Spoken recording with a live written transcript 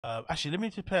Actually, let me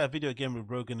just play a video again with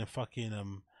Rogan and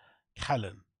fucking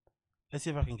Callen. Let's see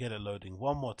if I can get it loading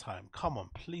one more time. Come on,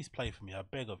 please play for me. I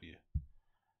beg of you.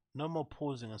 No more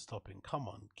pausing and stopping. Come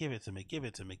on, give it to me. Give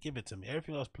it to me. Give it to me.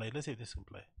 Everything else played. Let's see if this can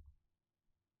play.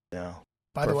 Yeah.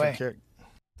 By the way, kick.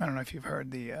 I don't know if you've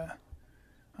heard the. I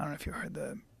don't know if you heard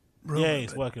the. Rumor, Yeah,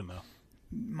 it's working now.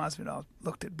 Masvidal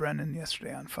looked at Brendan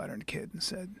yesterday on Fighter and Kid and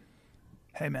said,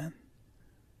 "Hey man,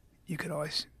 you could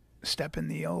always step in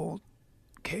the old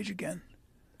cage again."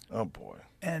 Oh boy.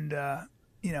 And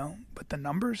you know, but the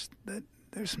numbers,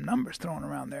 there's some numbers thrown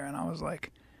around there, and I was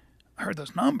like, I heard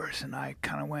those numbers, and I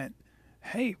kind of went,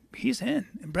 "Hey, he's in."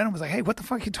 And Brendan was like, "Hey, what the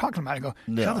fuck are you talking about?" I go,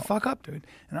 "Shut the fuck up, dude."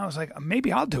 And I was like,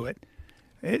 "Maybe I'll do it."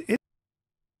 It's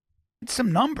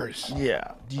some numbers.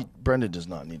 Yeah. Brendan does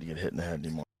not need to get hit in the head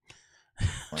anymore.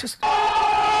 Just.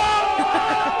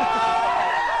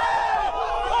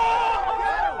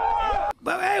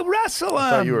 But hey, wrestle him. I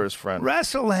thought you were his friend.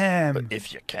 Wrestle him. But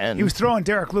if you can. He was throwing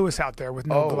Derrick Lewis out there with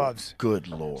no gloves. Good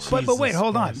Lord. But wait,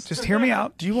 hold on. Just hear me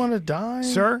out. Do you want to die?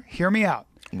 Sir, hear me out.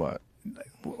 What?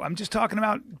 I'm just talking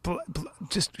about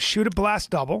just shoot a blast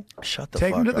double. Shut the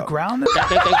Take fuck him up. to the ground.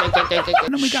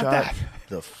 And then we got that. Shut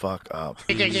the fuck up.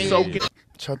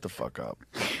 Shut the fuck up.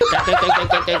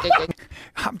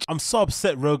 I'm so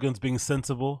upset Rogan's being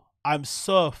sensible. I'm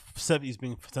so upset he's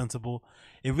being sensible.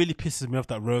 It really pisses me off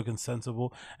that Rogan's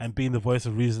sensible and being the voice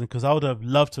of reason, because I would have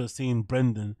loved to have seen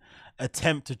Brendan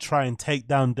attempt to try and take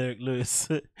down Derrick Lewis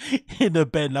in a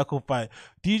bare knuckle fight.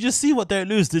 Do you just see what Derrick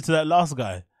Lewis did to that last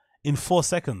guy in 4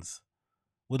 seconds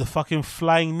with a fucking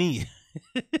flying knee?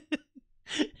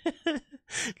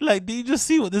 Like, do you just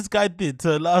see what this guy did to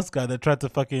the last guy that tried to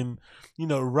fucking, you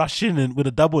know, rush in and with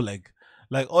a double leg?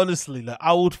 Like, honestly, like,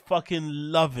 I would fucking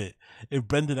love it if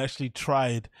Brendan actually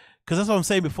tried. Because that's what I'm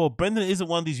saying before. Brendan isn't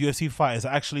one of these UFC fighters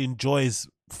that actually enjoys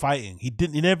fighting. He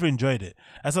never enjoyed it.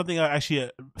 That's something I actually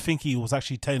think he was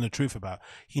actually telling the truth about.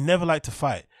 He never liked to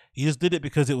fight. He just did it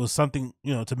because it was something,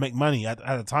 you know, to make money. At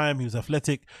the time, he was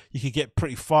athletic. He could get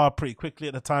pretty far pretty quickly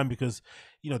at the time because,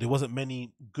 you know, there wasn't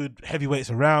many good heavyweights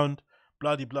around.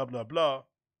 Blah, blah, blah, blah.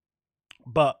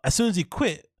 But as soon as he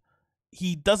quit,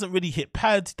 he doesn't really hit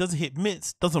pads, doesn't hit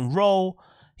mitts, doesn't roll.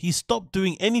 He stopped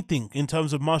doing anything in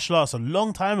terms of martial arts a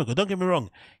long time ago. Don't get me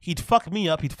wrong. He'd fuck me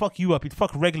up, he'd fuck you up, he'd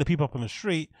fuck regular people up on the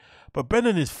street. But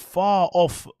Brendan is far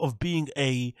off of being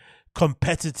a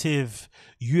competitive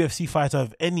UFC fighter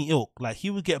of any ilk. Like,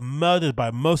 he would get murdered by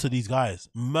most of these guys.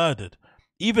 Murdered.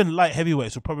 Even light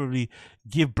heavyweights would probably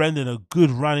give Brendan a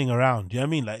good running around. You know what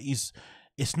I mean? Like,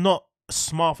 it's not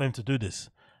smart for him to do this.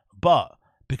 But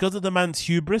because of the man's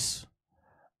hubris,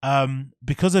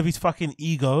 because of his fucking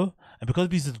ego, and because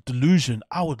of his delusion,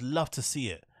 I would love to see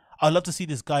it. I'd love to see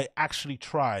this guy actually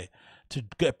try to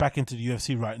get back into the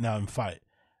UFC right now and fight.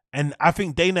 And I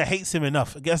think Dana hates him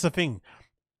enough. That's the thing.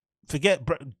 Forget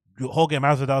Jorge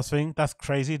Masvidal's thing. That's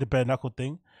crazy, the bare knuckle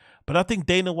thing. But I think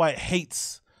Dana White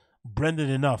hates Brendan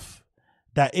enough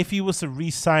that if he was to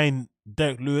re-sign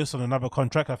Derrick Lewis on another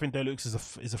contract, I think Derrick Lewis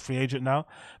is a free agent now.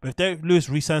 But if Derrick Lewis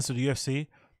re-signs to the UFC,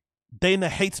 Dana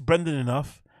hates Brendan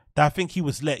enough that I think he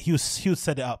would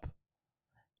set it up.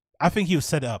 I think he would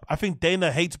set it up. I think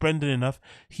Dana hates Brendan enough.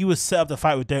 He would set up the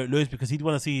fight with Derrick Lewis because he'd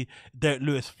want to see Derrick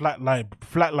Lewis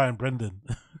flatline Brendan.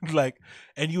 Like,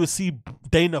 and you would see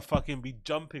Dana fucking be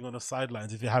jumping on the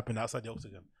sidelines if it happened outside the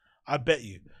octagon. I bet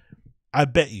you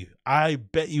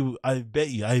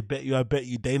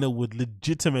Dana would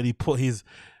legitimately put his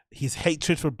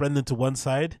hatred for Brendan to one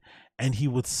side and he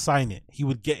would sign it. He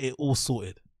would get it all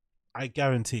sorted. I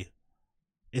guarantee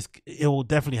it will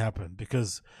definitely happen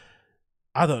because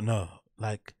I don't know,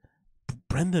 like,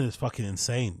 Brendan is fucking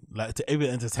insane. Like, to even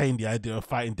entertain the idea of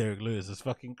fighting Derrick Lewis is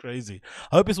fucking crazy.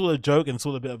 I hope it's all a joke and it's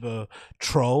all a bit of a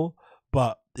troll,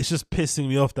 but it's just pissing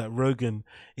me off that Rogan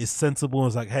is sensible and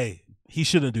is like, hey, he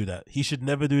shouldn't do that. He should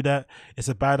never do that. It's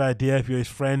a bad idea. If you're his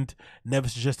friend, never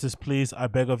suggest this, please. I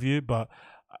beg of you. But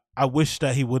I wish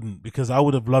that he wouldn't, because I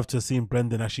would have loved to have seen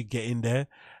Brendan actually get in there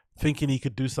thinking he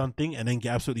could do something and then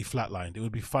get absolutely flatlined. It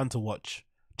would be fun to watch.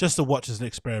 Just to watch as an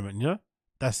experiment, you know?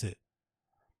 That's it.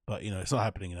 But, you know, it's not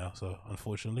happening now. So,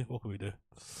 unfortunately, what can we do?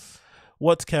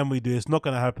 What can we do? It's not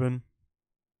going to happen.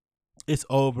 It's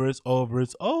over. It's over.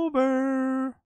 It's over.